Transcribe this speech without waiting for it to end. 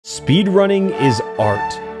Speedrunning is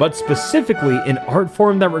art, but specifically an art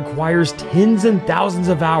form that requires tens and thousands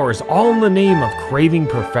of hours, all in the name of craving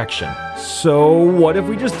perfection. So what if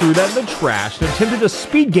we just threw that in the trash and attempted a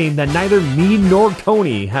speed game that neither me nor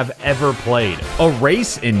Tony have ever played? A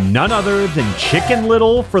race in none other than Chicken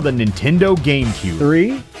Little for the Nintendo GameCube.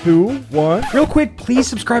 3, 2, 1. Real quick, please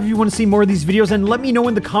subscribe if you want to see more of these videos, and let me know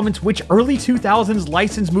in the comments which early 2000s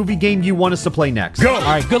licensed movie game you want us to play next. Go! All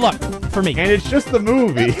right, good luck for me. And it's just the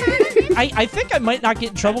movie. I think I might not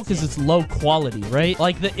get in trouble because it's low quality, right?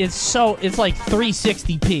 Like, it's like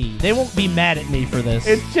 360p. They won't be mad at me for this.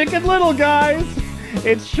 It's Chicken Little, guys.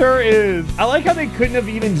 It sure is. I like how they couldn't have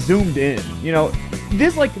even zoomed in. You know,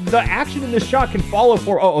 this, like, the action in this shot can follow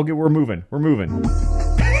for... Oh, okay, we're moving. We're moving.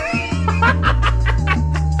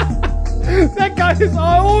 That guy is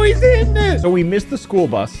always hitting it. So we missed the school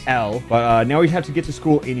bus, L, but now we have to get to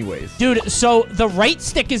school anyways. Dude, so the right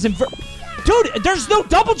stick is Dude, there's no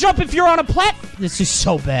double jump if you're on a platform. This is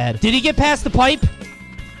so bad. Did he get past the pipe?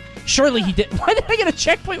 Surely he did. Why did I get a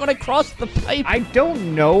checkpoint when I crossed the pipe? I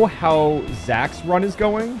don't know how Zach's run is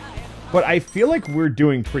going, but I feel like we're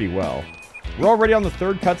doing pretty well. We're already on the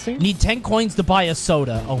third cutscene. Need 10 coins to buy a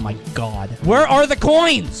soda. Oh my god. Where are the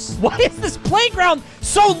coins? Why is this playground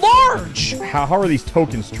so large? How are these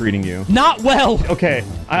tokens treating you? Not well. Okay,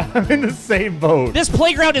 I'm in the same boat. This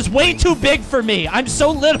playground is way too big for me. I'm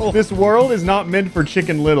so little. This world is not meant for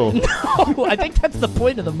Chicken Little. No, I think that's the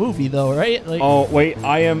point of the movie though, right? Like, oh, wait,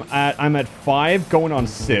 I'm at 5 going on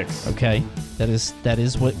 6. okay. That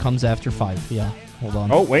is what comes after 5. Yeah. Hold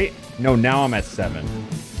on. Oh, wait. No, now I'm at 7.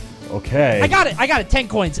 Okay. I got it. 10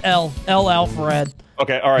 coins. L Alpharad.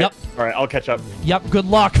 Okay, all right. Yep. All right, I'll catch up. Yep, good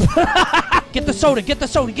luck. Get the soda. Get the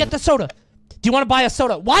soda. Do you want to buy a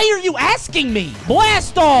soda? Why are you asking me?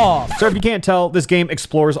 Blast off! So if you can't tell, this game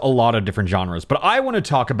explores a lot of different genres, but I want to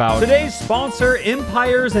talk about today's sponsor,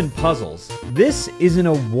 Empires and Puzzles. This is an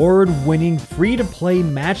award-winning, free-to-play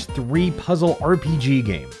match 3 puzzle RPG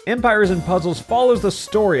game. Empires and Puzzles follows the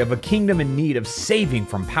story of a kingdom in need of saving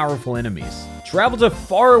from powerful enemies. Travel to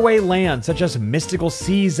faraway lands such as mystical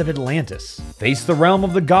seas of Atlantis, face the realm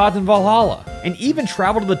of the gods in Valhalla, and even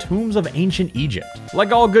travel to the tombs of ancient Egypt.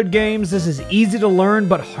 Like all good games, this is easy to learn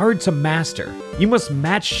but hard to master. You must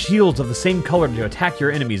match shields of the same color to attack your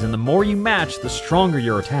enemies, and the more you match, the stronger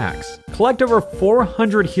your attacks. Collect over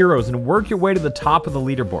 400 heroes and work your way to the top of the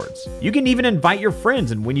leaderboards. You can even invite your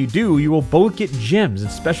friends, and when you do, you will both get gems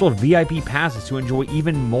and special VIP passes to enjoy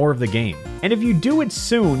even more of the game. And if you do it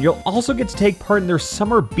soon, you'll also get to take part in their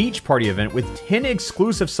summer beach party event with 10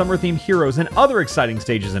 exclusive summer-themed heroes and other exciting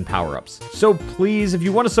stages and power-ups. So please, if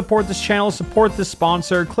you want to support this channel, support this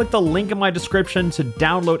sponsor, click the link in my description to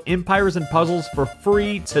download Empires and Puzzles for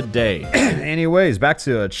free today. Anyways, back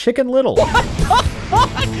to Chicken Little.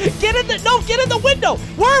 Get in the window!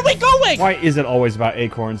 Where are we going? Why is it always about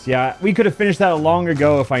acorns? Yeah, we could have finished that long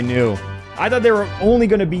ago if I knew. I thought there were only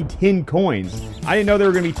going to be 10 coins. I didn't know there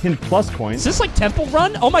were going to be 10 plus coins. Is this like Temple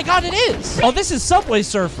Run? Oh my god, it is! Oh, this is Subway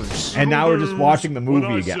Surfers. And now we're just watching the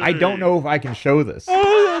movie again. I don't know if I can show this.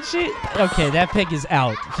 Oh, shit. Okay, that pig is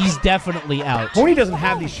out. He's definitely out. Tony doesn't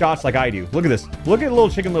have these shots like I do. Look at this. Look at little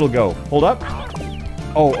Chicken Little go. Hold up.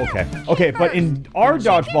 Oh, okay. Okay, but in our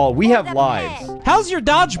dodgeball, we have lives. How's your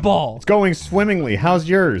dodgeball? It's going swimmingly. How's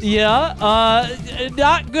yours? Yeah,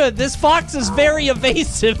 not good. This fox is very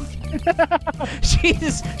evasive.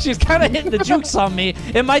 she's kind of hitting the jukes on me,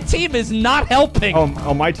 and my team is not helping.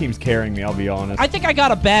 Oh, my team's carrying me, I'll be honest. I think I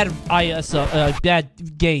got a bad bad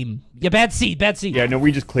game. Yeah, bad seed. Yeah, no,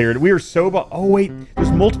 we just cleared. We were so... Oh, wait.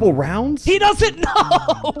 There's multiple rounds? He doesn't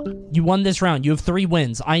know! You won this round. You have 3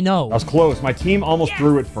 wins. I know. I was close. My team almost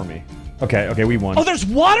threw it for me. Okay, we won. Oh, there's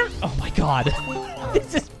water? Oh, my God.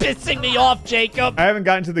 This is pissing me off, Jacob. I haven't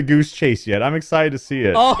gotten to the goose chase yet. I'm excited to see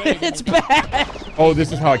it. Oh, it's bad. Oh,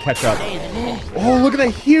 this is how I catch up. Oh, look at that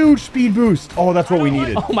huge speed boost. Oh, that's what we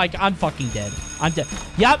needed. Oh, my God. I'm fucking dead. I'm dead.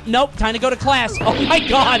 Yep, nope. Time to go to class. Oh, my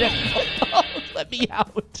God. Oh, let me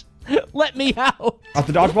out. Let me out. Off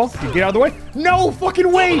the dodgeball? You get out of the way? No fucking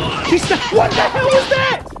way! What the hell is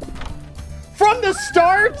that? From the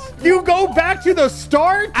start? You go back to the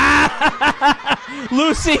start?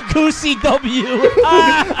 Lucy Goosey W.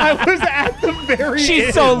 I was at the very end.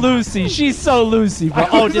 She's so Lucy, bro.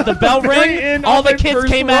 Oh, did the bell ring? All the kids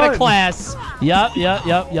came out of class. Yup.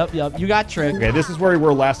 You got tricked. Okay, this is where we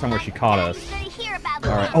were last time where she caught us.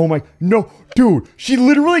 All right. Oh my... No. Dude, she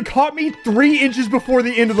literally caught me 3 inches before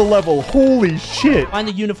the end of the level. Holy shit. Find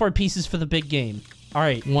the uniform pieces for the big game. All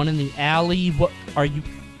right. One in the alley. What are you...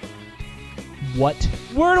 What?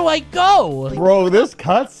 Where do I go? Bro, this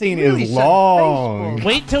cutscene Really is said long. Facebook.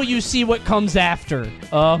 Wait till you see what comes after.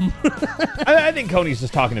 I think Coney's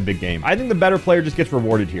just talking a big game. I think the better player just gets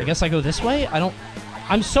rewarded here. I guess I go this way?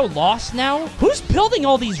 I'm so lost now. Who's building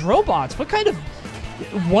all these robots? What kind of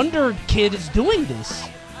wonder kid is doing this?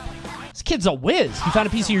 This kid's a whiz. You found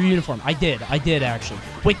a piece of your uniform. I did actually.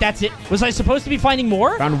 Wait, that's it? Was I supposed to be finding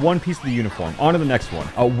more? Found one piece of the uniform. On to the next one.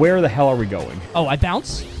 Where the hell are we going? Oh, I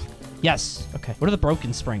bounce? Yes. Okay. What are the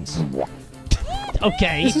broken springs?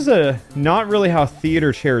 Okay. This is not really how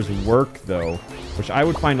theater chairs work, though, which I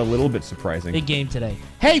would find a little bit surprising. Big game today.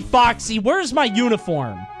 Hey, Foxy, where's my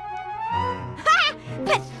uniform?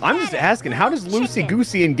 I'm just asking, how does Lucy,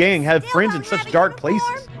 Goosey, and gang have friends in such dark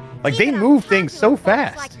places? Like, they move things so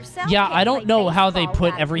fast. Yeah, I don't know how they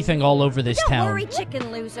put everything all over this Don't town. worry,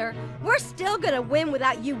 chicken loser. We're still gonna win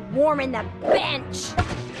without you warming the bench.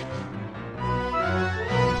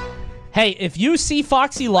 Hey, if you see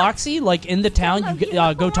Foxy Loxy, like, in the town,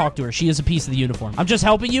 you go talk to her. She is a piece of the uniform. I'm just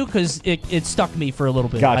helping you because it stuck me for a little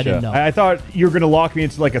bit. Gotcha. I didn't know. I thought you were going to lock me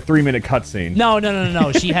into, like, a 3-minute cutscene.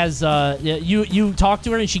 No. She has, you talk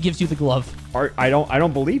to her and she gives you the glove. I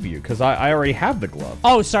don't believe you, because I already have the glove.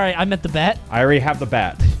 Oh, sorry, I meant the bat. I already have the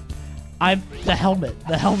bat. I'm the helmet.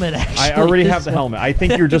 The helmet, actually. I already have is the what- helmet. I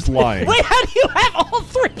think you're just lying. Wait, how do you have all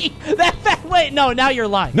three? Wait, no, now you're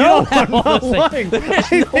lying. No, you don't have I'm all not those things. lying.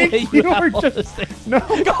 There's I no think way you have are all just- those things. No.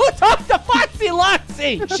 Go talk to Foxy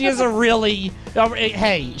Loxy. She is a really,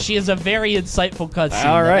 hey, she is a very insightful cutscene.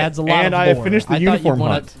 All right, That adds a lot and of I have lore. finished the I thought you'd uniform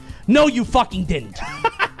wanna- hunt. No, you fucking didn't.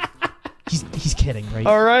 He's kidding, right?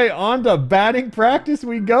 All right, on to batting practice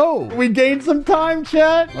we go. We gained some time,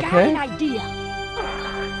 chat. Got an idea.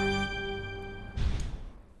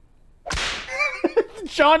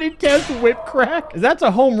 Johnny Test whip crack. That's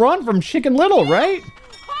a home run from Chicken Little, right?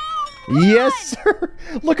 Yes, sir.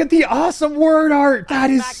 Look at the awesome word art. That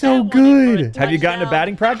is so good. Have you gotten to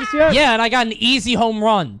batting practice yet? Yeah, and I got an easy home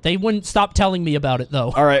run. They wouldn't stop telling me about it,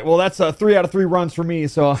 though. All right, well, that's 3 out of 3 runs for me,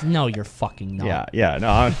 so... No, you're fucking not. Yeah,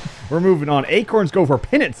 no, we're moving on. Acorns go for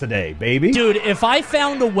pennant today, baby. Dude, if I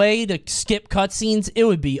found a way to skip cutscenes, it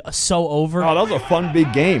would be so over. Oh, that was a fun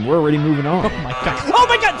big game. We're already moving on. Oh my god. Oh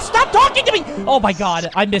my god, stop talking to me! Oh my god,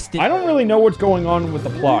 I missed it. I don't really know what's going on with the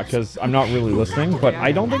plot because I'm not really listening, but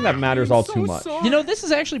I don't think that matters all too much. You know, this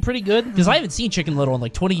is actually pretty good because I haven't seen Chicken Little in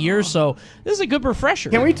like 20 years, so this is a good refresher.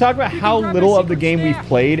 Can we talk about how little of the game we've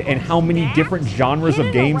played and how many different genres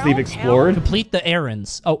of games they've explored? Complete the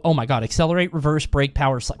errands. Oh my god, accelerate, reverse, brake,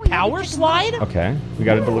 power slide. Power slide? Okay, we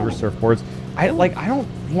got to deliver surfboards. I don't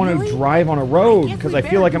want to drive on a road because I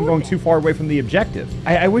feel like I'm going too far away from the objective.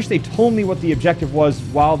 I wish they told me what the objective was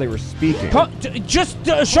while they were speaking. Just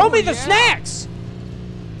show me the snacks!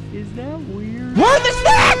 Is that weird? Where are the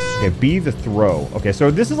snacks? Okay, B the throw. Okay,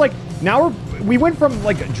 so this is like, now we went from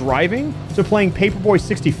like driving to playing Paperboy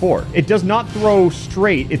 64. It does not throw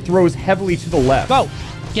straight, it throws heavily to the left. Go.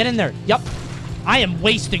 Get in there. Yep. I am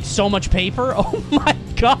wasting so much paper. Oh my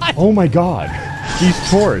god. Oh my god. These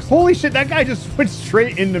chores. Holy shit, that guy just switched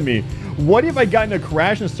straight into me. What if I got in a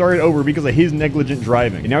crash and started over because of his negligent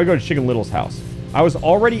driving? And now we go to Chicken Little's house. I was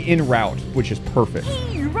already en route, which is perfect.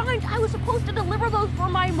 Hey, rhymed. I was supposed to deliver those for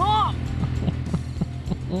my mom.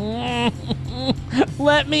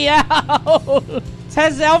 Let me out.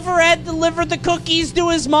 Has Alpharad delivered the cookies to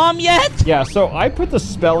his mom yet? Yeah, so I put the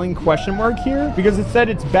spelling question mark here because it said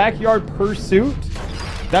it's backyard pursuit.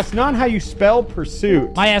 That's not how you spell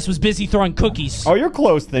pursuit. My ass was busy throwing cookies. Oh, you're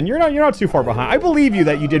close then. You're not too far behind. I believe you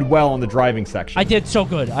that you did well on the driving section. I did so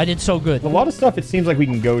good. I did so good. A lot of stuff it seems like we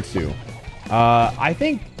can go to. I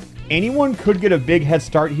think anyone could get a big head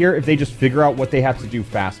start here if they just figure out what they have to do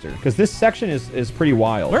faster. Because this section is pretty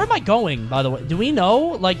wild. Where am I going, by the way? Do we know?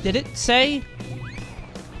 Like, did it say?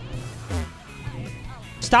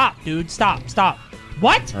 Stop, dude. Stop.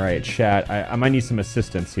 What? All right, chat. I might need some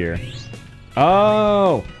assistance here.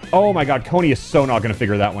 Oh my god. Coney is so not going to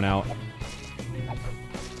figure that one out.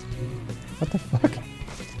 What the fuck?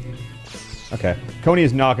 Okay. Coney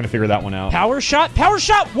is not going to figure that one out. Power shot? Power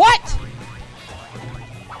shot? What?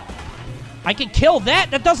 I could kill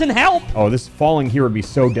that. That doesn't help. Oh, this falling here would be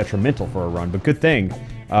so detrimental for a run, but good thing.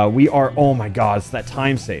 We are, oh my god, it's that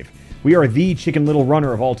time save. We are the Chicken Little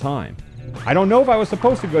runner of all time. I don't know if I was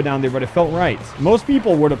supposed to go down there, but it felt right. Most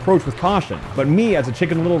people would approach with caution, but me, as a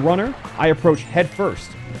Chicken Little runner, I approach head first,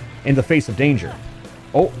 in the face of danger.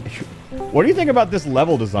 Oh, what do you think about this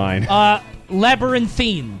level design?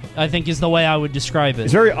 labyrinthine, I think is the way I would describe it.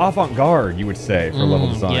 It's very avant-garde, you would say, for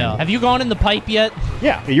level design. Yeah. Have you gone in the pipe yet?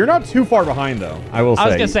 Yeah, you're not too far behind, though, I will say. I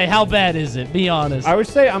was going to say, how bad is it? Be honest. I would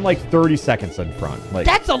say I'm like 30 seconds in front. Like,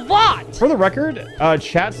 That's a lot! for the record,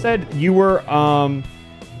 chat said you were, oh,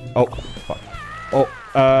 fuck. Oh,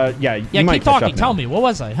 yeah, you Yeah, might keep catch talking. up Tell now. me, what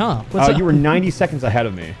was I, huh? What's up? You were 90 seconds ahead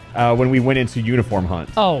of me when we went into uniform hunt.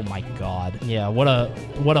 Oh my god. Yeah, what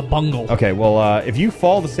a bungle. Okay, well, if you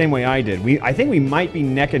fall the same way I did, I think we might be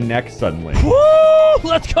neck and neck suddenly. Woo!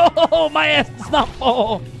 Let's go! My ass does not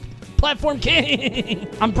fall. Platform king.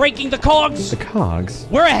 I'm breaking the cogs. The cogs.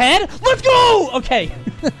 We're ahead. Let's go! Okay.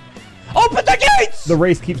 Open the gates! The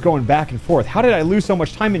race keeps going back and forth. How did I lose so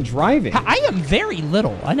much time in driving? I am very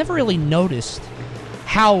little. I never really noticed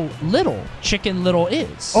how little Chicken Little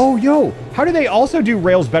is. Oh, yo, how do they also do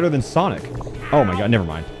rails better than Sonic? Oh my god, never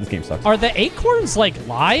mind. This game sucks. Are the acorns like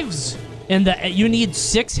lives? And you need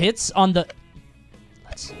 6 hits on the...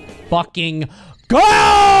 Let's fucking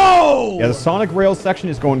go! Yeah, the Sonic rails section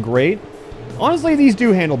is going great. Honestly, these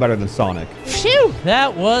do handle better than Sonic. Phew,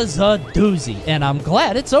 that was a doozy, and I'm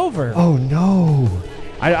glad it's over. Oh no.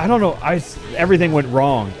 I don't know. Everything went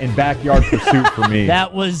wrong in Backyard Pursuit for me.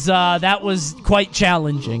 That was quite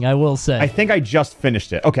challenging, I will say. I think I just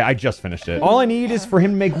finished it. Okay, I just finished it. All I need is for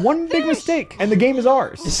him to make one big mistake, and the game is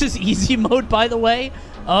ours. This is easy mode, by the way.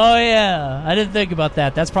 Oh, yeah. I didn't think about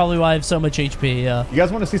that. That's probably why I have so much HP. You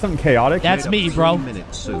guys want to see something chaotic? That's me, bro.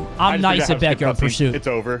 I'm nice at Backyard Pursuit. It's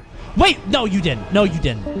over. Wait, no, you didn't. No, you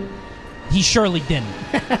didn't. He surely didn't.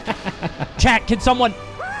 Chat, can someone...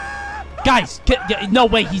 Guys, no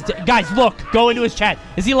way, guys, look, go into his chat.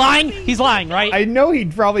 Is he lying? He's lying, right? I know he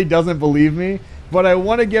probably doesn't believe me, but I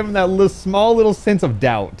want to give him that small little sense of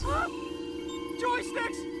doubt.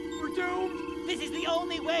 Joysticks! We're doomed! This is the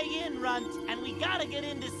only way in, Runt, and we gotta get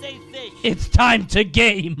in to save fish. It's time to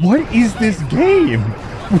game. What is this game?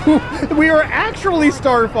 We are actually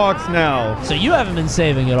Star Fox now. So you haven't been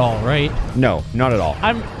saving at all, right? No, not at all.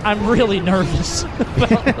 I'm really nervous.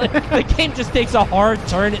 The game just takes a hard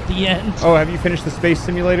turn at the end. Oh, have you finished the space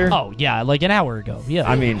simulator? Oh, yeah, like an hour ago. Yeah.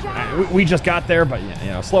 I mean, we just got there, but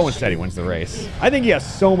slow and steady wins the race. I think he has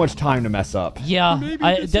so much time to mess up. Yeah,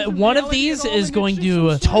 one of these is going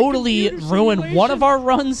to totally ruin one of our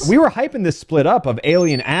runs. We were hyping this split up of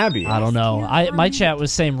Alien Abby. I don't know. My chat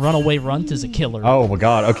was saying Runaway Runt is a killer. Oh my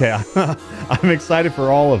god. Okay, I'm excited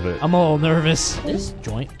for all of it. I'm a little nervous. This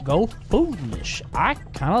joint go foolish. I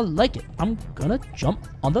kind of like it. I'm gonna jump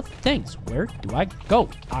on the things. Where do I go?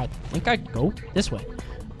 I think I go this way.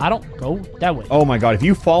 I don't go that way. Oh my god, if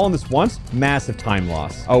you fall on this once, massive time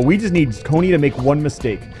loss. Oh, we just need Coney to make one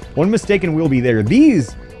mistake. One mistake and we'll be there.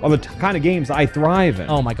 These are the kind of games I thrive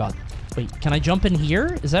in. Oh my god. Wait, can I jump in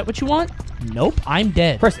here? Is that what you want? Nope, I'm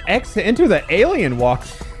dead. Press X to enter the alien walk.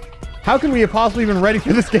 How can we have possibly been ready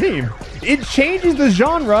for this game? It changes the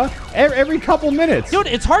genre every couple minutes. Dude,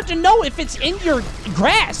 it's hard to know if it's in your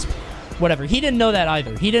grasp. Whatever, he didn't know that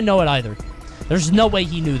either. He didn't know it either. There's no way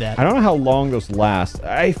he knew that. I don't know how long those last.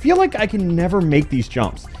 I feel like I can never make these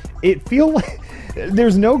jumps. It feels like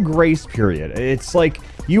there's no grace period. It's like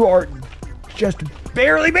you are just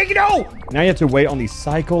barely making it. Oh! Now you have to wait on these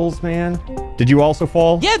cycles, man. Did you also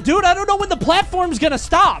fall? Yeah, dude, I don't know when the platform's gonna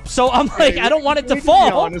stop. So I'm like, I don't want it to fall.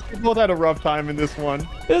 Be honest, we both had a rough time in this one.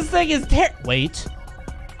 This thing is Wait.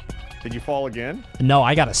 Did you fall again? No,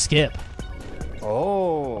 I gotta skip.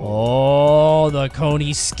 Oh. Oh, the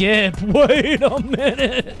Coney skip. Wait a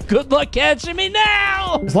minute. Good luck catching me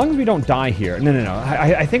now. As long as we don't die here. No.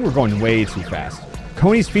 I think we're going way too fast.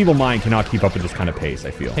 Coney's feeble mind cannot keep up with this kind of pace,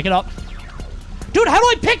 I feel. Pick it up. Dude, how do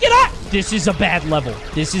I pick it up? This is a bad level.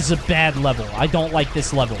 This is a bad level. I don't like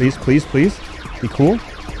this level. Please, please, please. Be cool.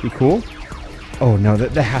 Be cool. Oh, no,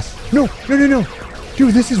 that has... No.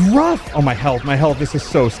 Dude, this is rough. Oh, my health. This is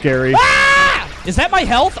so scary. Ah! Is that my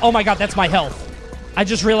health? Oh, my God, that's my health. I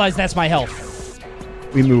just realized that's my health.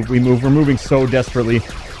 We move. We're moving so desperately.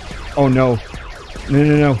 Oh, no.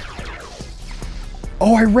 No.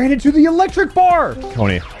 Oh, I ran into the electric bar.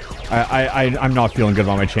 Coney. I'm not feeling good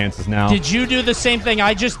about my chances now. Did you do the same thing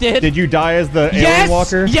I just did? Did you die as the alien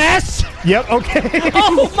walker? Yes! Yep, okay.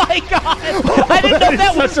 Oh my god! I didn't know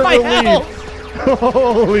that was my health!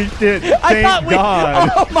 Holy shit. Thank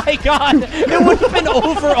God. Oh my god! It would have been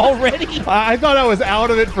over already. I thought I was out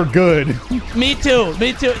of it for good. Me too.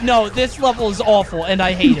 No, this level is awful and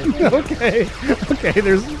I hate it. Okay,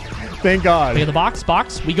 there's... Thank God. We go the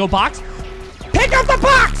box. We go box. Pick up the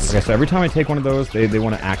box! Okay, so every time I take one of those, they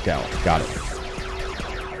want to act out. Got it.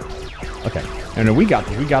 Okay. No, we got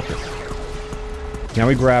this. Now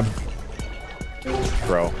we grab...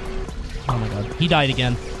 Bro. Oh my god. He died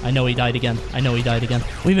again. I know he died again. I know he died again.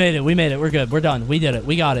 We made it. We made it. We're good. We're done. We did it.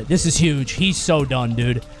 We got it. This is huge. He's so done,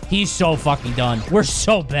 dude. He's so fucking done. We're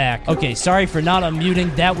so back. Okay, sorry for not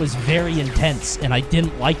unmuting. That was very intense, and I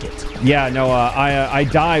didn't like it. Yeah, no, I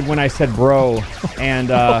died when I said bro,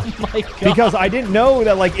 and Oh my god. because I didn't know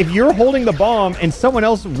that, like, if you're holding the bomb and someone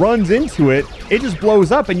else runs into it, it just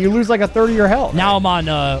blows up and you lose like a third of your health. Now I'm on,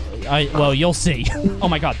 well, you'll see. Oh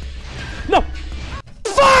my god. No!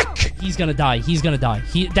 Fuck! He's gonna die. He's gonna die.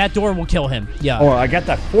 That door will kill him. Yeah. Oh, I got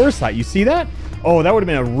that foresight. You see that? Oh, that would have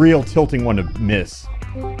been a real tilting one to miss.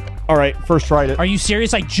 All right, first try it. Are you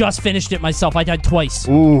serious? I just finished it myself. I died twice.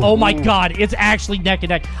 Ooh. Oh my god. It's actually neck and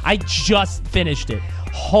neck. I just finished it.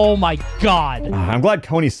 Oh my god. I'm glad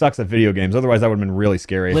Coney sucks at video games. Otherwise, that would have been really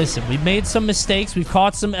scary. Listen, we've made some mistakes. We've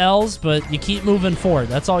caught some L's, but you keep moving forward.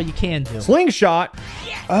 That's all you can do. Slingshot.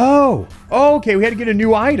 Oh. Oh, okay. We had to get a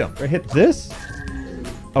new item. I hit this.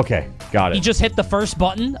 Okay, got it. He just hit the first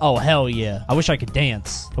button? Oh, hell yeah. I wish I could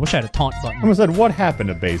dance. I wish I had a taunt I button. almost said, what happened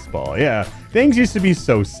to baseball? Yeah, things used to be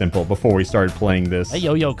so simple before we started playing this. That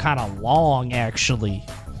yo-yo kind of long, actually.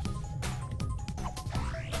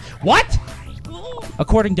 What?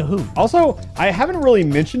 According to who? Also, I haven't really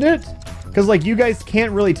mentioned it, because, like, you guys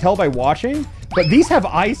can't really tell by watching, but these have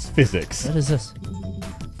ice physics. What is this?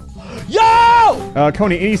 Yo!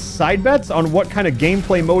 Coney, any side bets on what kind of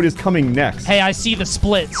gameplay mode is coming next? Hey, I see the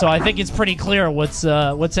split, so I think it's pretty clear what's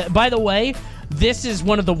By the way, this is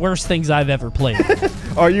one of the worst things I've ever played.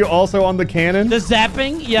 Are you also on the cannon? The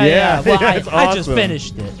zapping? Yeah, Yeah, yeah. Well, that's I just awesome.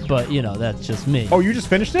 finished it, but, you know, that's just me. Oh, you just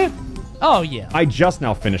finished it? Oh, yeah. I just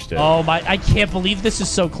now finished it. Oh, my. I can't believe this is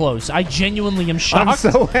so close. I genuinely am shocked.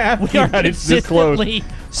 I'm so happy We are that it's this close. consistently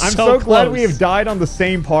I'm so glad close. we have died on the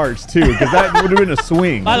same parts, too, because that would have been a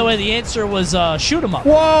swing. By the way, the answer was shoot 'em up.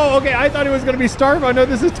 Whoa, okay, I thought it was going to be Starfire. No,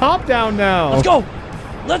 this is top-down now. Let's go.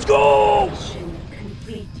 Let's go.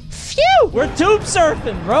 Phew. We're tube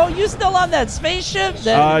surfing, bro. You still on that spaceship?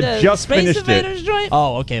 The Just Space finished it. Invaders joint?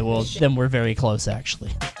 Oh, okay. Well, then we're very close,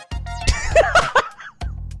 actually.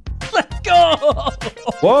 Let's go.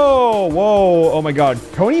 Whoa, whoa, oh my god.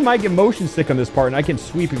 Coney might get motion sick on this part, and I can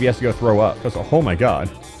sweep if he has to go throw up. That's oh my god.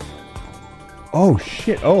 Oh,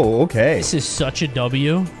 shit. Oh, okay. This is such a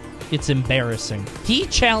W. It's embarrassing. He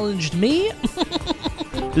challenged me.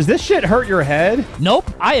 Does this shit hurt your head? Nope.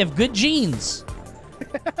 I have good genes.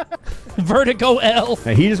 Vertigo L.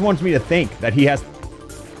 Now, he just wants me to think that he has...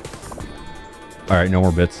 All right, no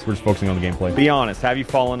more bits. We're just focusing on the gameplay. Be honest, have you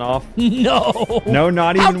fallen off? No. No,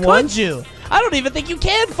 not How even could once? you? I don't even think you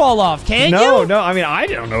can fall off, can you? No, I mean, I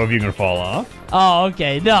don't know if you can fall off. Oh,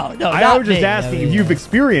 okay. No, I was just me. asking if you've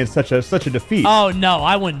experienced such a defeat. Oh, no,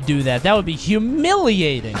 I wouldn't do that. That would be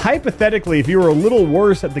humiliating. Hypothetically, if you were a little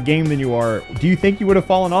worse at the game than you are, do you think you would have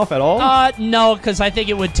fallen off at all? No, because I think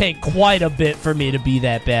it would take quite a bit for me to be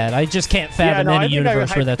that bad. I just can't fathom any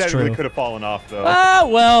universe where that's true. could have fallen off, though.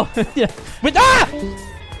 Well, yeah. But,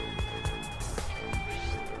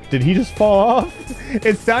 Did he just fall off?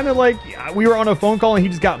 It sounded like we were on a phone call and he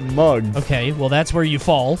just got mugged. Okay, well, that's where you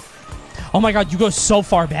fall. Oh my god, you go so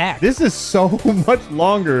far back. This is so much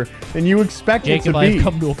longer than you expected Jacob, it to I be. have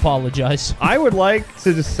come to apologize. I would like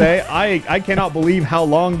to just say I cannot believe how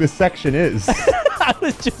long this section is. I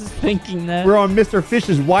was just thinking that. We're on Mr.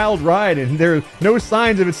 Fish's wild ride and there are no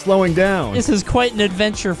signs of it slowing down. This is quite an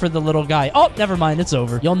adventure for the little guy. Oh, never mind, it's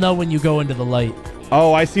over. You'll know when you go into the light.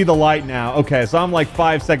 Oh, I see the light now. Okay, so I'm like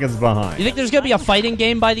 5 seconds behind. You think there's gonna be a fighting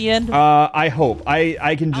game by the end? I hope.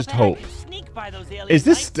 I can just hope. Is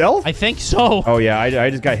this stealth? I think so. Oh yeah, I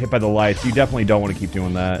just got hit by the lights. You definitely don't want to keep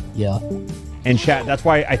doing that. Yeah. And chat, that's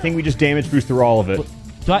why I think we just damage boost through all of it.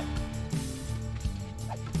 Do I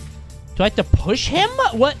have to push him?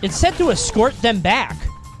 What? It said to escort them back.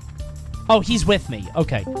 Oh, he's with me.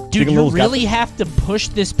 Okay. Dude, Chicken you Little's got really have to push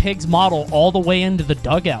this pig's model all the way into the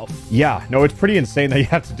dugout. Yeah, no, it's pretty insane that you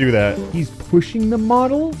have to do that. He's pushing the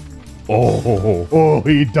model? Oh,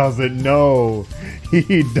 he doesn't know.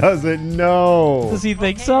 He doesn't know. Does he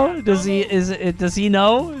think so? Does he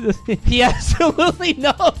know? He absolutely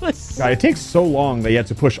knows. God, it takes so long that you have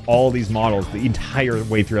to push all these models the entire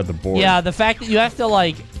way throughout the board. Yeah, the fact that you have to,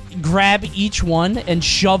 like, grab each one and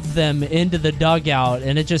shove them into the dugout,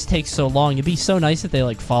 and it just takes so long. It'd be so nice if they,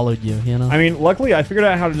 like, followed you, you know? I mean, luckily I figured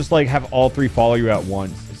out how to just, like, have all three follow you at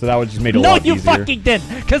once. So that would just make it a No, lot you easier. fucking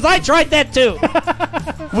didn't, because I tried that too.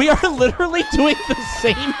 We are literally doing the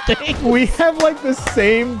same thing. We have, like, the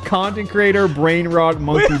same content creator brain rot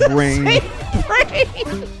monkey We're the brain. same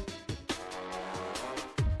brain.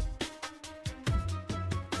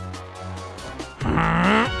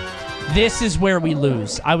 This is where we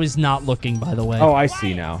lose. I was not looking, by the way. Oh, I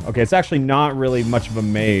see now. Okay, it's actually not really much of a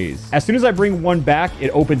maze. As soon as I bring one back, it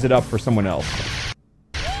opens it up for someone else.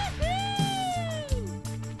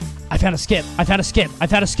 I found a skip. I found a skip. I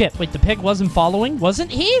found a skip. Wait, the pig wasn't following?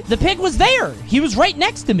 Wasn't he? The pig was there. He was right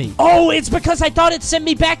next to me. Oh, it's because I thought it sent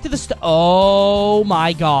me back to the oh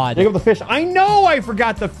my god. Pick up the fish. I know I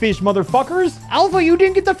forgot the fish, motherfuckers. Alpha, you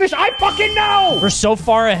didn't get the fish. I fucking know. We're so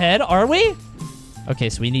far ahead, are we? Okay,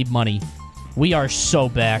 so we need money. We are so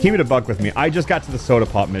back. Keep it a buck with me. I just got to the soda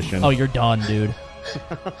pop mission. Oh, you're done, dude.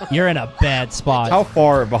 You're in a bad spot. How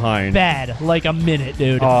far behind? Bad. Like a minute,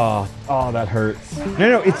 dude. Oh, that hurts.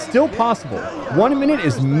 No, it's still possible. 1 minute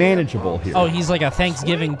is manageable here. Oh, he's like a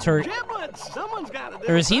Thanksgiving turkey.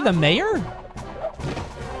 Or is he the mayor?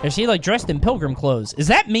 Or is he like dressed in pilgrim clothes? Is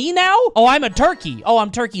that me now? Oh, I'm a turkey. Oh,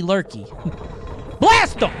 I'm turkey lurkey.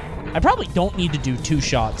 Blast him! I probably don't need to do 2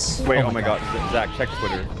 shots. Wait, oh my god, Zach, check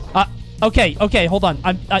Twitter. Okay, hold on.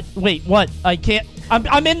 Wait, what? I can't.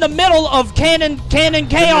 I'm in the middle of canon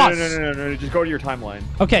chaos. No, just go to your timeline.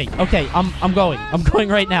 Okay, I'm going. I'm going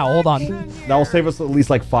right now. Hold on. That will save us at least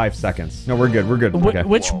like 5 seconds. No, we're good. Okay.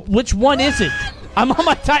 Which one is it? I'm on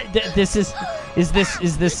my time. Is this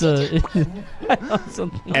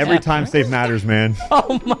Every time save matters, man.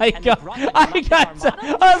 Oh my god.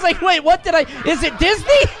 I was like, wait, what did I... Is it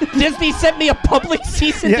Disney? Disney sent me a public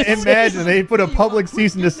cease and desist. Imagine they put a public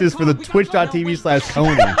cease and desist for the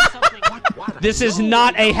twitch.tv/Tony. This is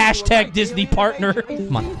not a hashtag Disney partner.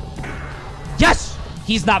 Come on. Yes!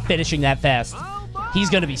 He's not finishing that fast. He's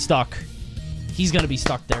gonna be stuck. He's gonna be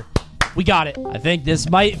stuck there. We got it. I think this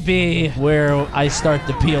might be where I start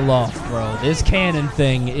to peel off, bro. This cannon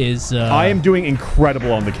thing is, I am doing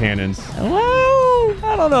incredible on the cannons. Well,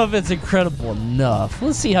 I don't know if it's incredible enough.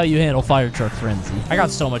 Let's see how you handle Fire Truck Frenzy. I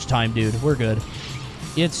got so much time, dude. We're good.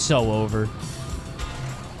 It's so over.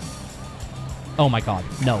 Oh my god.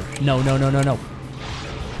 No.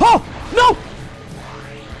 Oh! No!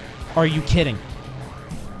 Are you kidding?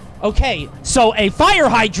 Okay, so a fire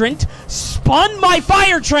hydrant spun my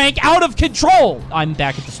fire tank out of control. I'm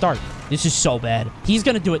back at the start. This is so bad. He's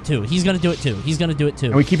gonna do it too. He's gonna do it too.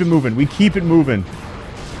 And we keep it moving.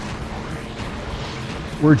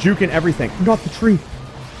 We're juking everything. Not the tree.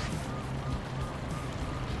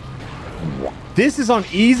 This is on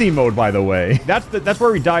easy mode, by the way. That's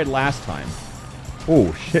where we died last time.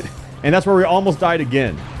 Oh, shit. And that's where we almost died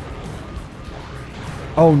again.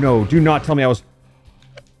 Oh, no. Do not tell me I was...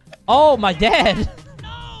 Oh, my dad.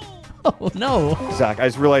 Oh, no. Zach, I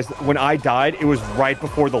just realized that when I died, it was right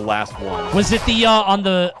before the last one. Was it the, on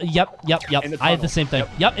the... Yep. I had the same thing.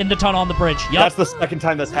 Yep, in the tunnel on the bridge. Yep. That's the second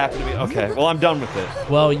time that's happened to me. Okay, well, I'm done with it.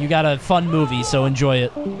 Well, you got a fun movie, so enjoy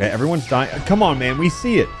it. Okay, everyone's dying. Come on, man. We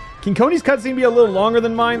see it. Can Cody's cutscene be a little longer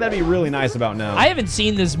than mine? That'd be really nice about now. I haven't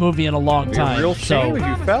seen this movie in a long time. Real shame so... if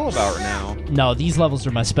you fell about it now. No, these levels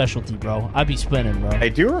are my specialty, bro. I'd be spinning, bro. I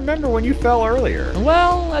do remember when you fell earlier.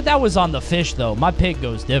 Well, that was on the fish, though. My pig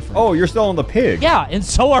goes different. Oh, you're still on the pig. Yeah, and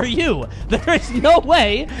so are you. There is no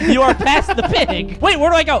way you are past the pig. Wait,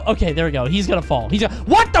 where do I go? Okay, there we go. He's gonna fall.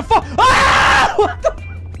 What the fuck? Ah! What the...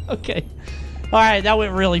 Okay. All right, that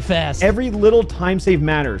went really fast. Every little time save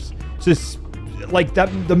matters. Just like that,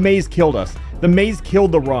 the maze killed us. The maze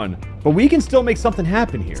killed the run. But we can still make something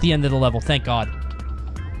happen here. It's the end of the level, thank God.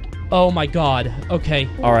 Oh my God. Okay.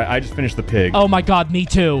 All right, I just finished the pig. Oh my God, me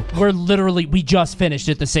too. We just finished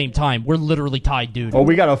at the same time. We're literally tied, dude. Oh,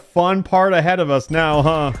 we got a fun part ahead of us now,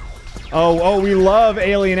 huh? Oh, we love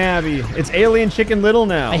Alien Abby. It's Alien Chicken Little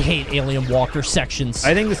now. I hate Alien Walker sections.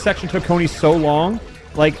 I think this section took Coney so long.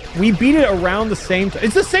 Like, we beat it around the same time.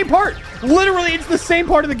 It's the same part. Literally, it's the same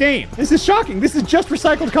part of the game. This is shocking. This is just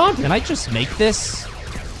recycled content. Can I just make this?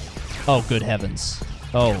 Oh, good heavens.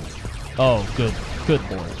 Oh, good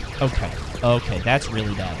Lord. Okay, that's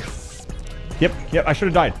really bad. Yep, I should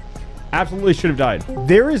have died. Absolutely should have died.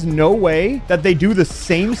 There is no way that they do the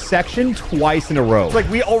same section twice in a row. It's like,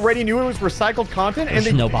 we already knew it was recycled content, and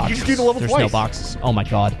then no boxes. you just do the level There's twice. No boxes. Oh my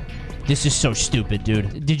God. This is so stupid,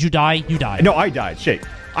 dude. Did you die? You died. No, I died. Shit.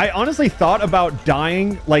 I honestly thought about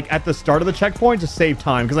dying, like, at the start of the checkpoint to save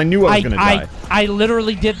time, because I knew I was going to die. I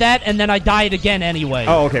literally did that, and then I died again anyway.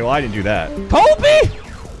 Oh, okay. Well, I didn't do that. Kobe!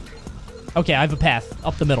 Okay, I have a path.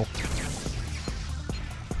 Up the middle.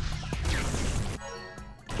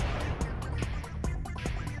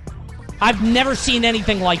 I've never seen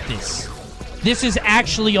anything like this. This is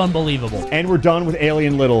actually unbelievable. And we're done with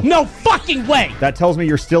Alien Little. No fucking way! That tells me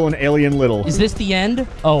you're still in Alien Little. Is this the end?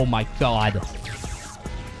 Oh my God.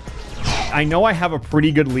 I know I have a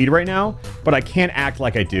pretty good lead right now, but I can't act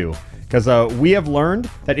like I do. Because we have learned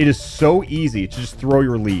that it is so easy to just throw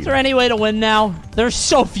your lead. Is there any way to win now? There's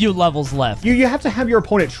so few levels left. You have to have your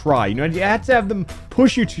opponent try. You know, you have to have them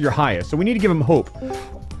push you to your highest. So we need to give them hope.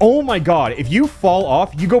 Oh my god, if you fall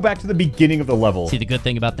off, you go back to the beginning of the level. See, the good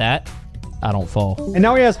thing about that? I don't fall. And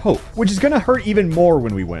now he has hope, which is going to hurt even more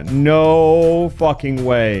when we win. No fucking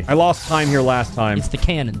way. I lost time here last time. It's the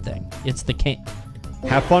cannon thing. It's the can.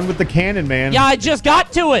 Have fun with the cannon, man. Yeah, I just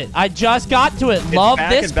got to it. Love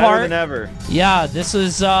this better part. than ever. Yeah, this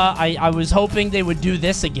is, I was hoping they would do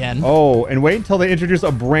this again. Oh, and wait until they introduce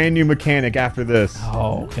a brand new mechanic after this.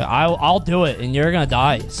 Oh, okay. I'll do it, and you're gonna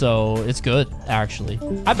die, so it's good, actually.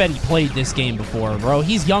 I bet he played this game before, bro.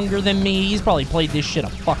 He's younger than me. He's probably played this shit a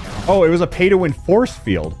fuck ton. Oh, it was a pay-to-win force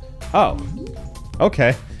field. Oh,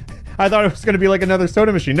 okay. I thought it was going to be like another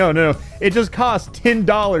soda machine. No. It just costs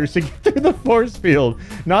 $10 to get through the force field.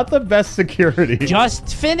 Not the best security.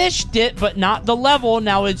 Just finished it, but not the level.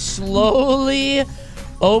 Now it's slowly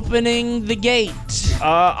opening the gate.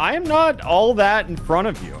 I am not all that in front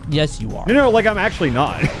of you. Yes, you are. No, like I'm actually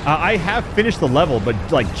not. I have finished the level, but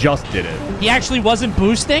like just did it. He actually wasn't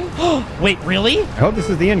boosting? Wait, really? I hope this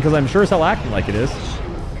is the end because I'm sure as hell acting like it is.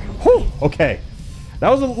 Whew, okay. That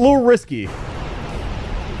was a little risky.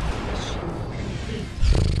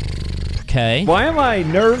 Okay. Why am I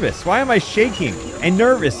nervous? Why am I shaking and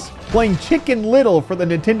nervous playing Chicken Little for the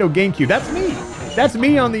Nintendo GameCube? That's me. That's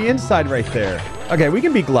me on the inside right there. Okay, we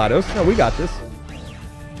can beat GLaDOS. No, we got this.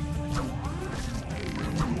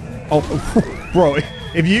 Oh, bro,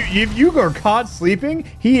 if you are caught sleeping,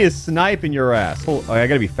 he is sniping your ass. Oh, I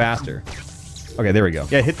gotta be faster. Okay, there we go.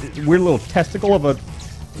 Yeah, hit the weird little testicle of a...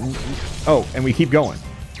 Oh, and we keep going.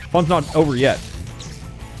 Fun's not over yet.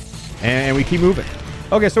 And we keep moving.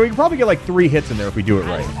 Okay, so we can probably get like 3 hits in there if we do it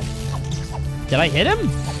right. Did I hit him?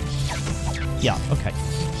 Yeah, okay.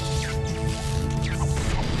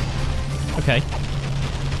 Okay.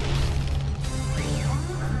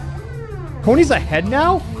 Coney's ahead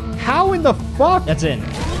now? How in the fuck? That's in.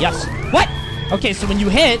 Yes. What? Okay, so when you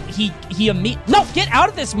hit, he No, get out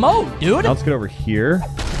of this mode, dude. Now let's get over here.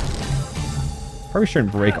 Probably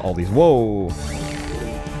shouldn't break all these. Whoa.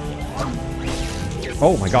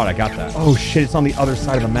 Oh my god, I got that. Oh shit, it's on the other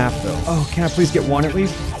side of the map though. Oh, can I please get one at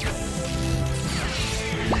least?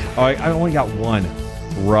 Oh, I only got one.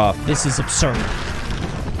 Rough. This is absurd.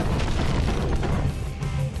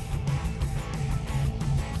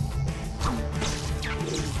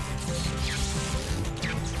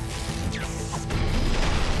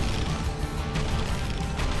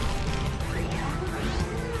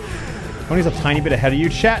 Coney's a tiny bit ahead of you.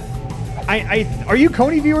 Chat, are you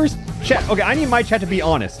Coney viewers? Chat, okay, I need my chat to be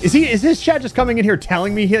honest. Is his chat just coming in here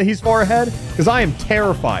telling me he's far ahead? Because I am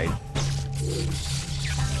terrified.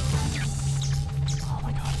 Oh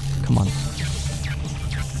my god. Come on.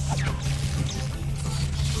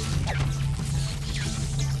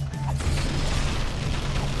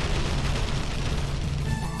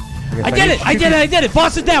 I did it!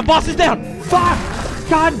 Boss is down! Boss is down! Fuck!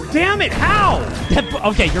 God damn it! How?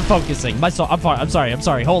 Okay, you're focusing. I'm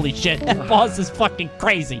sorry. Holy shit. That boss is fucking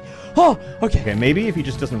crazy. Oh, okay. Okay, maybe if he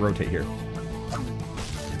just doesn't rotate here.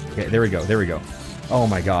 Okay, there we go. Oh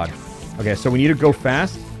my god. Okay, so we need to go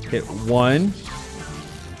fast. Hit 1,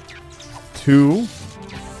 2,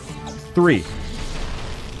 3.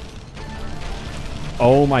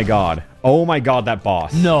 Oh my god. Oh my god, that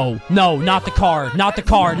boss. No, not the car. Not the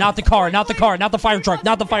fire truck.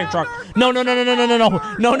 Not the fire truck. No. No.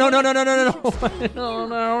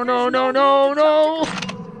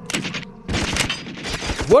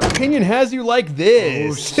 What opinion has you like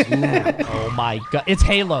this? Oh my god. It's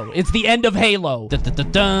Halo. It's the end of Halo.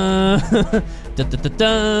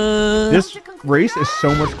 This race is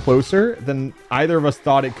so much closer than either of us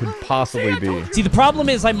thought it could possibly be. See, the problem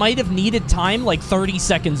is I might have needed time like 30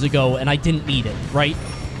 seconds ago and I didn't need it, right?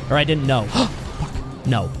 Or I didn't know. Fuck.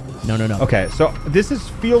 No. Okay, so this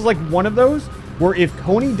feels like one of those where if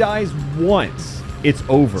Coney dies once, it's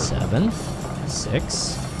over. 7,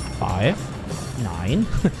 6, 5, 9,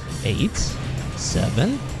 8,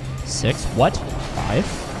 7, 6, what? 5,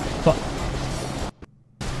 4.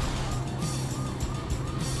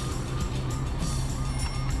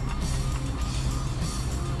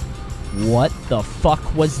 What the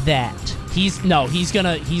fuck was that? He's gonna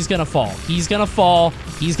fall. He's gonna fall.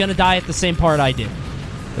 He's gonna die at the same part I did.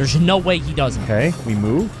 There's no way he doesn't. Okay, we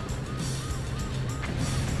move.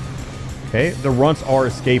 Okay, the runts are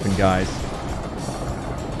escaping, guys.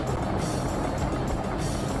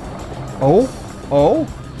 Oh.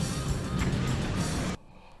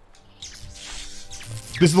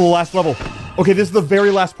 This is the last level. Okay, this is the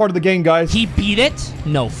very last part of the game, guys. He beat it?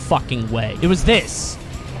 No fucking way. It was this.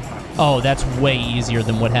 Oh, that's way easier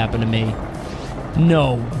than what happened to me.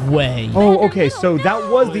 No way. Oh, okay, so that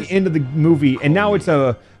was the end of the movie, and now it's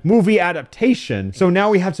a movie adaptation. So now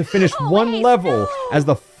we have to finish one level as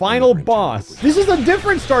the final boss. This is a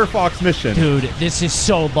different Star Fox mission. Dude, this is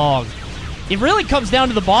so long. It really comes down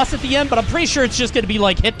to the boss at the end, but I'm pretty sure it's just going to be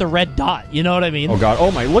like hit the red dot. You know what I mean? Oh god,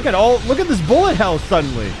 oh my, look at this bullet hell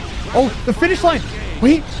suddenly. Oh, the finish line.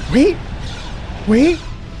 Wait.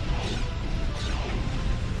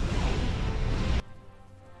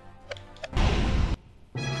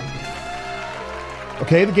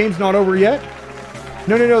 Okay, the game's not over yet.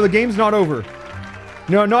 No, the game's not over.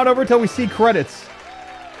 No, not over till we see credits.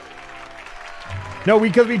 No,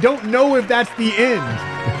 because we don't know if that's the end.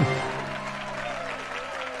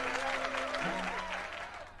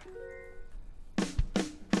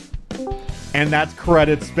 And that's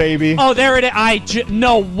credits, baby. Oh, there it is.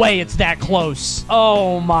 No way it's that close.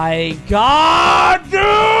 Oh my god,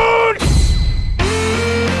 dude!